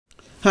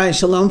Hi,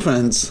 shalom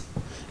friends.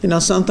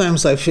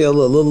 Sometimes I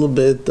feel a little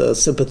bit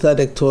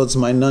sympathetic towards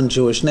my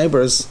non-Jewish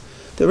neighbors.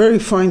 They're very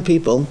fine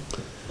people,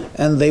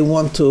 and they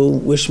want to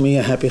wish me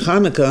a happy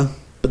Chanukah,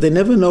 but they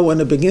never know when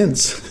it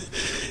begins.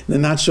 They're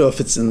not sure if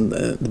it's in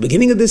the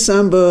beginning of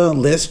December.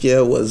 Last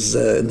year was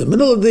in the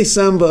middle of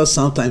December,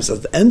 sometimes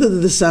at the end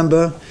of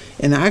December,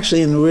 and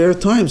actually in rare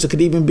times it could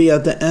even be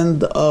at the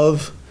end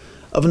of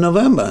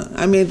November.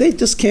 I mean, they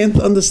just can't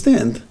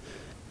understand.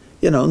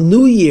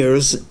 New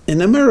Year's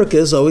in America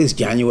is always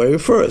January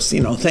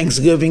 1st.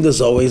 Thanksgiving is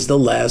always the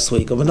last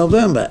week of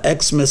November.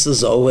 Xmas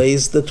is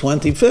always the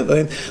 25th.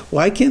 I mean,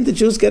 why can't the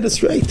Jews get it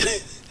straight?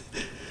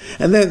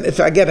 And then if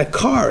I get a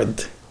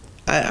card,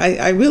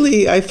 I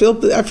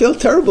feel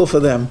terrible for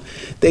them.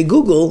 They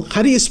Google,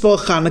 how do you spell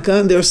Chanukah?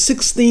 And there are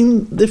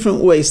 16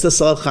 different ways to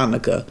spell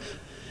Chanukah,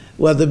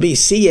 whether it be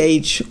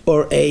CH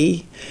or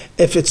A.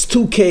 If it's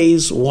 2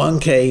 Ks, 1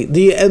 K. Do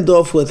you end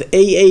off with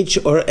AH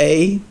or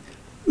A?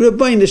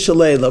 Rabbi,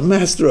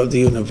 master of the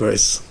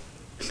universe.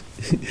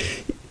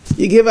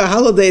 You give a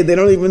holiday, they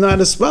don't even know how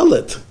to spell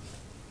it.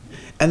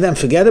 And then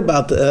forget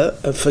about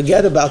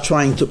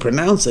trying to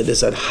pronounce it.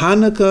 Is it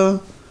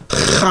Hanukkah,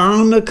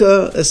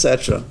 Chanukah,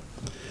 etc.?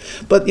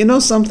 But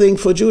something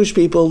for Jewish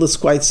people that's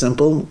quite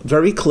simple,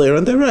 very clear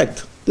and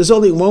direct. There's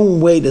only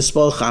one way to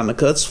spell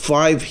Chanukah. It's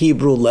 5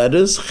 Hebrew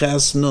letters,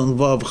 Ches, Nun,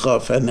 Vav,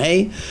 Chaf, and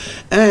Hey.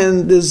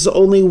 And there's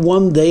only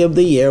one day of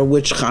the year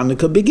which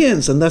Chanukah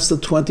begins, and that's the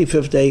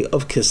 25th day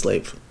of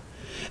Kislev.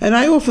 And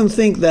I often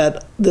think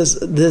that this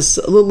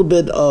a little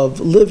bit of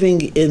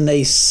living in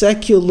a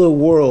secular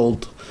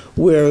world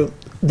where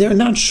they're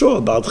not sure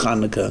about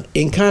Chanukah,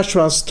 in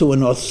contrast to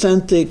an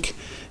authentic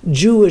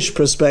Jewish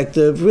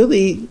perspective,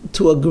 really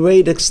to a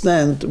great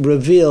extent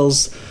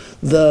reveals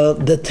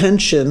the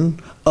tension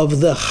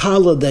of the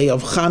holiday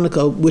of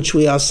Chanukah, which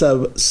we are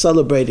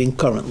celebrating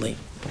currently.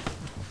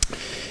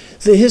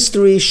 The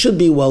history should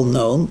be well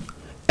known,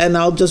 and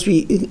I'll just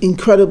be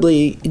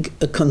incredibly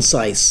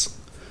concise.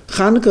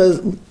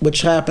 Chanukah,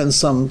 which happened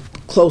some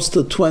close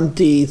to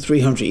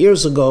 2,300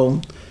 years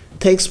ago,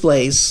 takes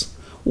place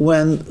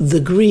when the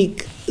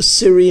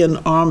Greek-Syrian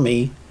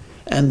army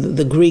and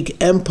the Greek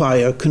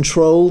Empire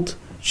controlled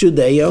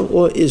Judea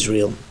or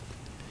Israel.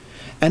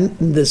 And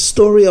the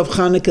story of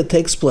Chanukah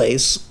takes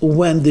place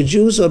when the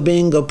Jews are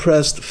being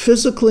oppressed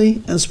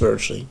physically and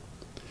spiritually.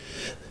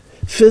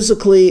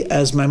 Physically,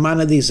 as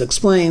Maimonides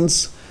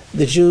explains,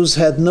 the Jews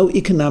had no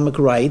economic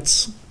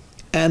rights,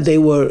 and they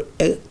were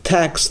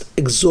taxed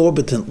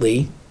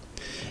exorbitantly,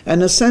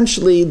 and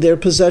essentially their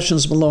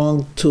possessions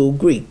belonged to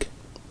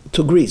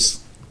Greece.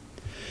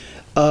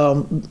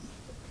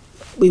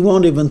 We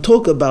won't even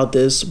talk about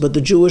this, but the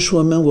Jewish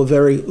women were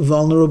very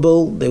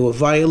vulnerable. They were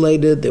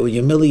violated, they were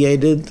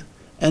humiliated,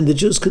 and the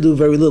Jews could do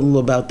very little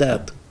about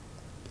that.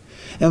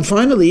 And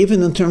finally,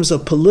 even in terms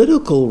of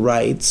political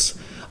rights,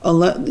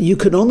 you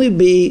could only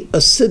be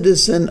a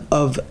citizen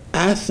of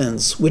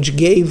Athens, which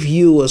gave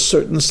you a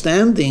certain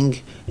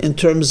standing in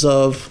terms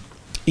of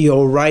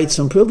your rights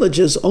and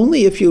privileges,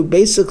 only if you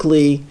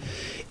basically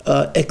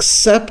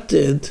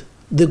accepted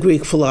the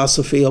Greek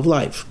philosophy of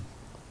life.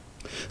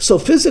 So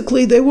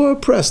physically, they were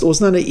oppressed. It was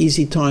not an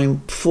easy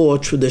time for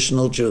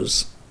traditional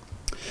Jews.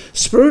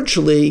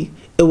 Spiritually,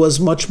 it was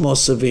much more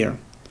severe.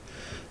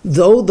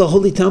 Though the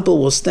Holy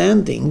Temple was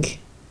standing,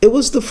 it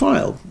was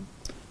defiled.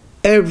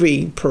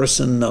 Every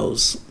person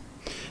knows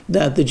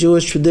that the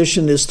Jewish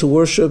tradition is to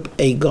worship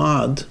a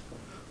God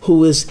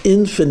who is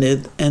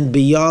infinite and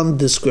beyond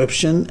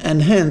description,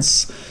 and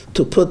hence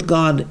to put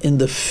God in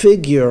the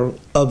figure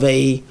of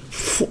a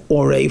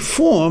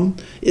form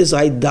is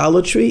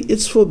idolatry.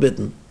 It's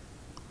forbidden.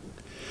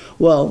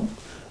 Well,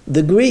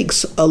 the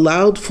Greeks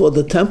allowed for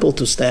the temple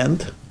to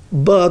stand,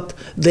 but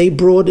they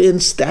brought in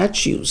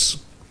statues.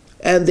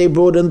 And they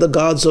brought in the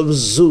gods of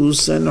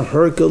Zeus and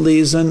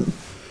Hercules,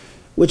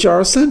 which are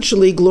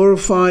essentially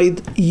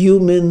glorified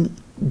human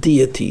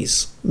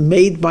deities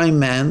made by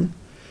man,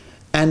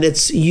 and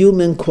its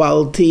human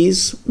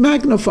qualities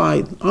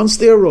magnified on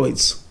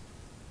steroids.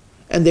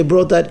 And they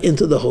brought that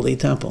into the Holy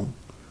Temple.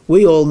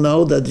 We all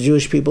know that the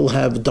Jewish people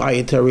have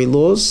dietary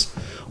laws.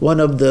 One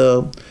of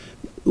the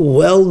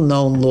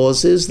well-known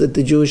laws is that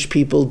the Jewish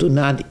people do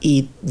not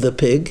eat the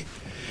pig,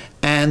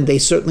 and they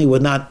certainly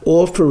would not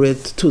offer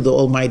it to the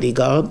Almighty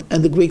God,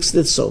 and the Greeks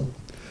did so.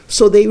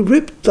 So they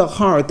ripped the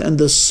heart and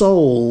the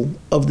soul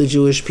of the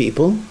Jewish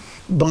people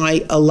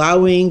by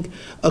allowing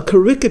a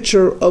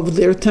caricature of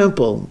their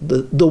temple.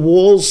 The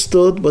walls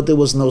stood, but there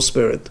was no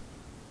spirit.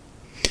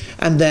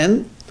 And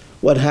then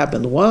what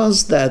happened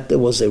was that there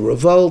was a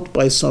revolt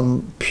by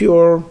some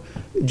pure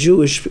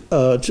Jewish,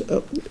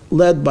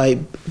 led by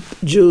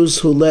Jews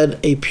who led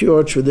a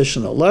pure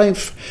traditional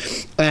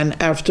life,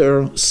 and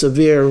after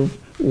severe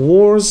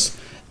wars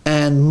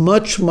and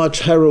much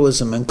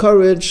heroism and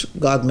courage,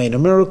 God made a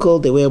miracle.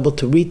 They were able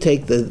to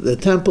retake the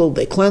temple.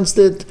 They cleansed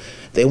it.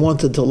 They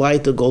wanted to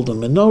light the golden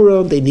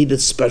menorah. They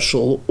needed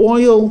special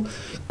oil.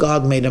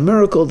 God made a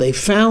miracle. They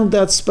found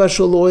that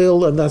special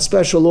oil, and that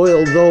special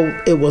oil,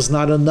 though it was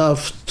not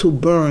enough to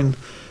burn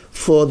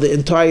for the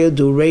entire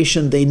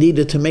duration they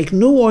needed to make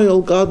new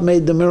oil, God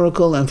made the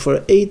miracle, and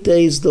for 8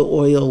 days the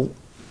oil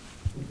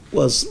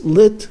was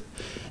lit,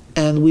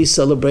 and we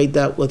celebrate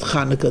that with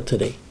Chanukah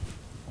today.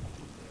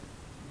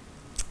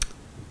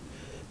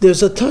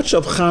 There's a touch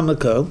of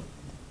Chanukah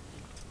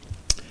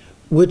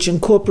which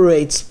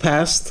incorporates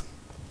past,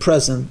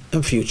 present,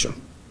 and future.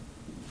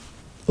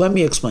 Let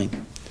me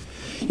explain.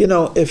 You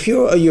know, if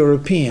you're a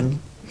European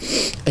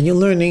and you're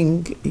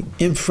learning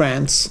in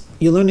France,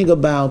 you're learning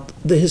about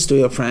the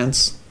history of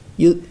France,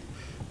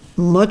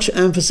 much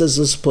emphasis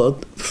is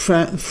put,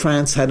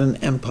 France had an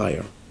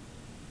empire,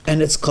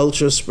 and its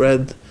culture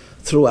spread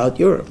throughout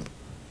Europe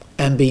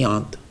and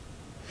beyond.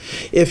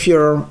 If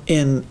you're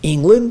in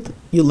England,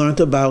 you learned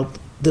about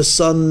the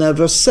sun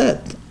never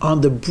set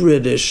on the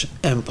British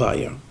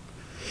Empire.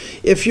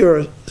 If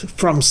you're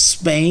from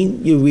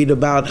Spain, you read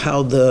about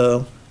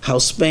how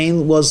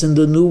Spain was in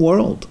the New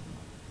World.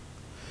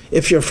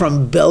 If you're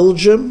from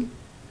Belgium,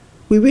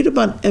 we read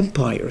about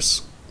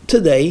empires.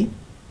 Today,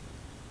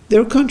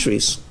 they're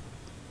countries,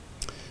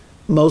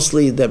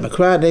 mostly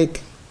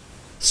democratic,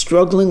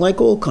 struggling like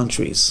all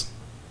countries,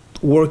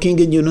 working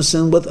in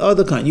unison with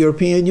other countries,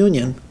 European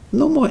Union,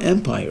 no more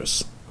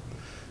empires.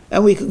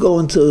 And we could go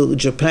into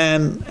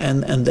Japan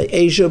and the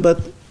Asia,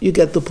 but you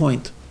get the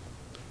point.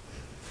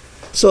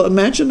 So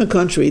imagine a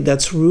country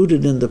that's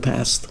rooted in the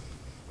past.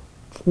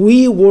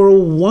 We were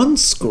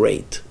once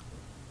great.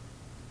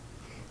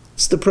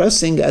 It's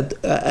depressing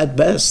at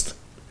best.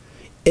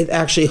 It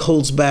actually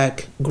holds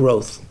back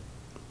growth,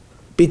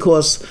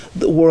 because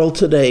the world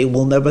today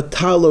will never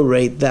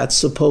tolerate that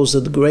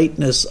supposed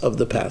greatness of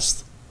the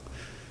past.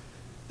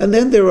 And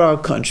then there are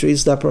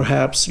countries that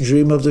perhaps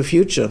dream of the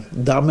future,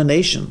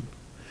 domination.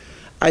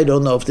 I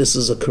don't know if this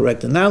is a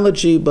correct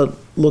analogy, but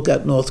look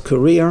at North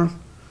Korea.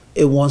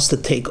 It wants to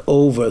take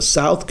over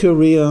South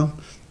Korea.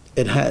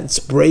 It's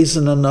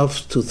brazen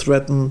enough to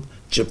threaten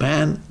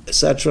Japan,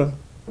 etc.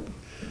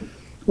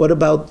 What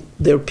about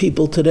their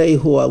people today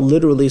who are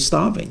literally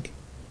starving?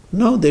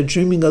 No, they're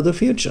dreaming of the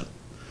future.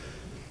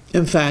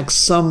 In fact,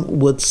 some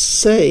would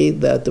say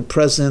that the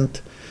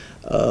present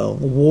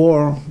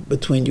war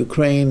between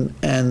Ukraine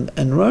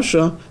and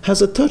Russia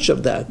has a touch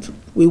of that.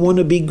 We want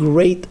to be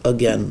great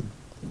again,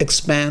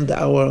 expand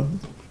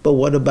but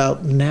what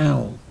about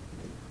now?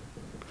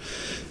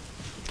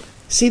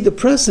 See, the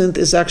present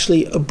is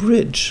actually a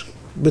bridge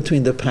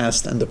between the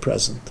past and the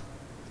present.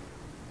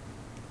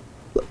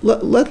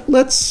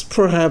 Let's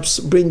perhaps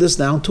bring this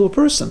down to a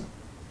person.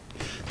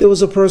 There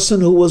was a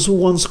person who was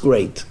once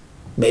great.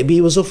 Maybe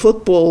he was a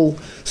football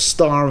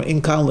star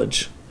in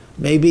college.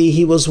 Maybe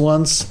he was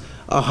once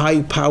a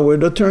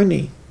high-powered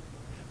attorney.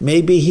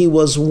 Maybe he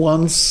was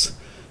once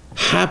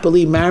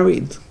happily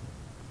married.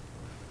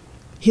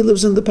 He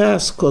lives in the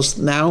past because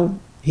now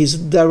he's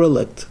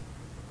derelict.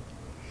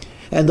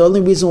 And the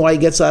only reason why he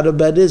gets out of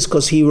bed is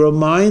because he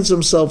reminds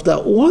himself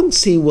that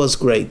once he was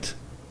great.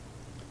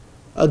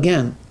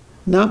 Again,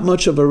 not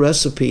much of a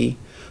recipe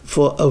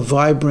for a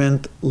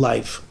vibrant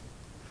life.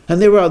 And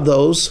there are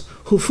those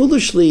who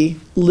foolishly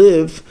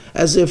live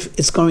as if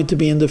it's going to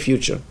be in the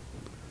future.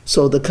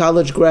 So the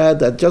college grad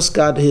that just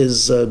got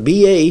his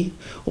BA,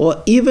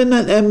 or even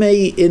an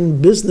MA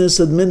in business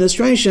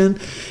administration,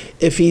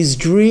 if he's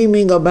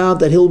dreaming about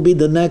that he'll be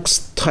the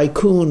next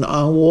tycoon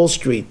on Wall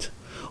Street,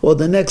 or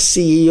the next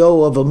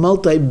CEO of a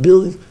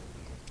multi-billion,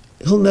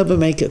 he'll never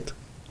make it.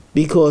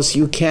 Because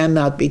you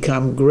cannot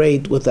become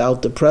great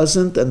without the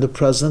present, and the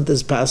present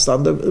is based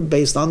on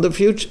the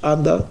future.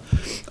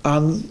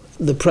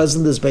 The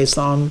present is based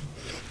on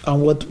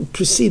what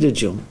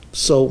preceded you.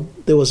 So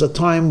there was a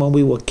time when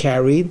we were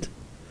carried,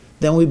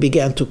 then we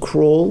began to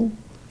crawl,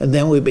 and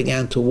then we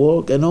began to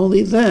walk, and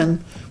only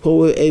then were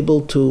we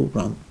able to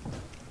run.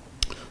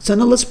 So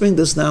now let's bring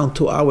this down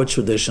to our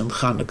tradition,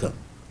 Chanukah.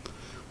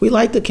 We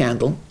light the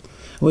candle,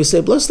 and we say,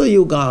 "Blessed are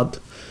you, God,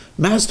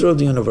 Master of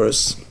the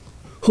universe,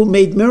 who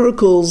made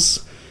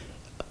miracles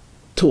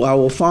to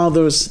our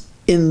fathers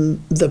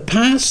in the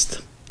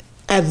past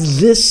at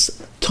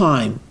this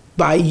time,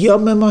 by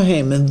Yom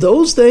Elohim, in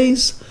those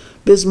days,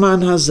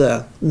 Bisman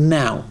Hazeh,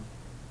 now."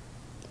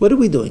 What are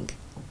we doing?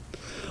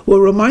 We're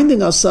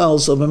reminding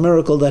ourselves of a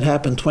miracle that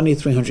happened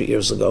 2,300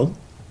 years ago,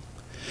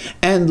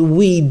 and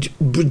we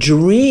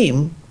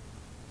dream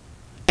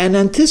and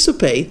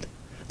anticipate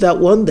that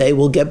one day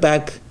we'll get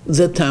back,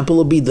 the temple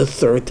will be the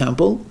third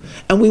temple,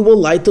 and we will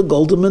light the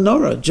golden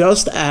menorah,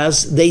 just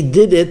as they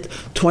did it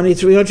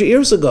 2,300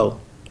 years ago.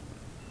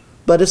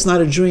 But it's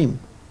not a dream.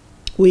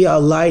 We are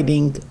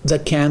lighting the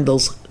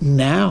candles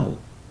now.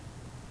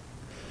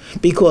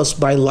 Because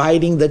by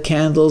lighting the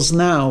candles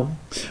now,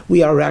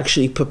 we are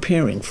actually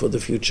preparing for the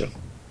future.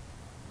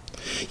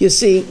 You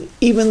see,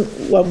 even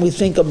when we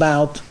think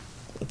about,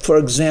 for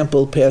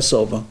example,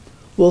 Passover,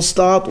 we'll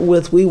start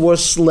with we were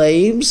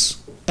slaves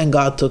and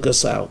God took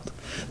us out.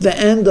 The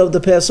end of the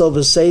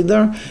Passover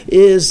Seder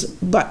is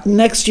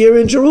next year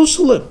in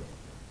Jerusalem.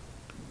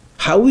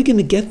 How are we going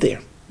to get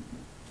there?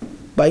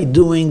 By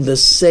doing the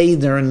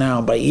Seder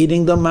now, by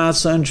eating the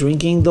matzah and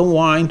drinking the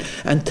wine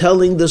and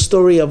telling the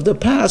story of the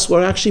past,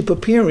 we're actually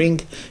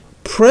preparing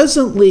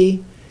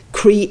presently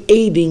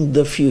creating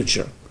the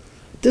future.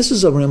 This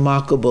is a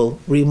remarkable,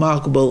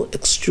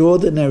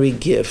 extraordinary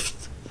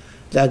gift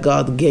that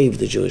God gave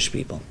the Jewish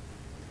people.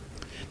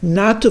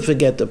 Not to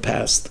forget the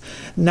past,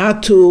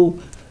 not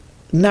to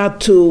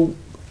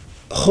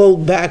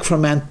hold back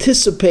from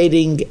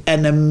anticipating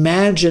and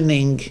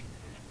imagining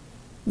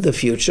the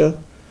future,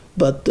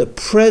 but the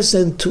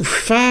present to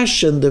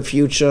fashion the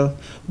future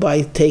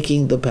by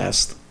taking the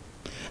past.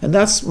 And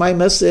that's my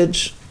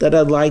message that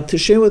I'd like to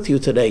share with you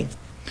today.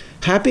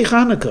 Happy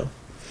Chanukah.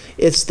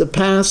 It's the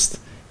past.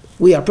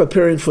 We are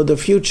preparing for the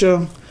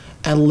future,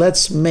 and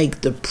let's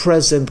make the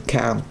present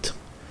count.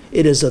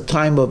 It is a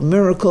time of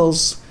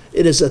miracles.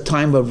 It is a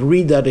time of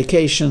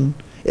rededication.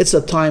 It's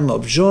a time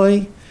of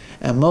joy.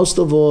 And most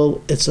of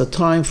all, it's a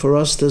time for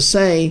us to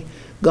say,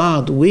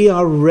 God, we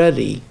are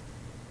ready.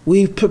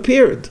 We've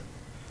prepared.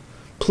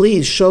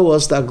 Please show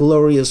us that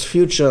glorious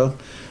future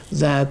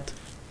that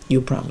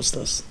you promised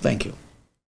us. Thank you.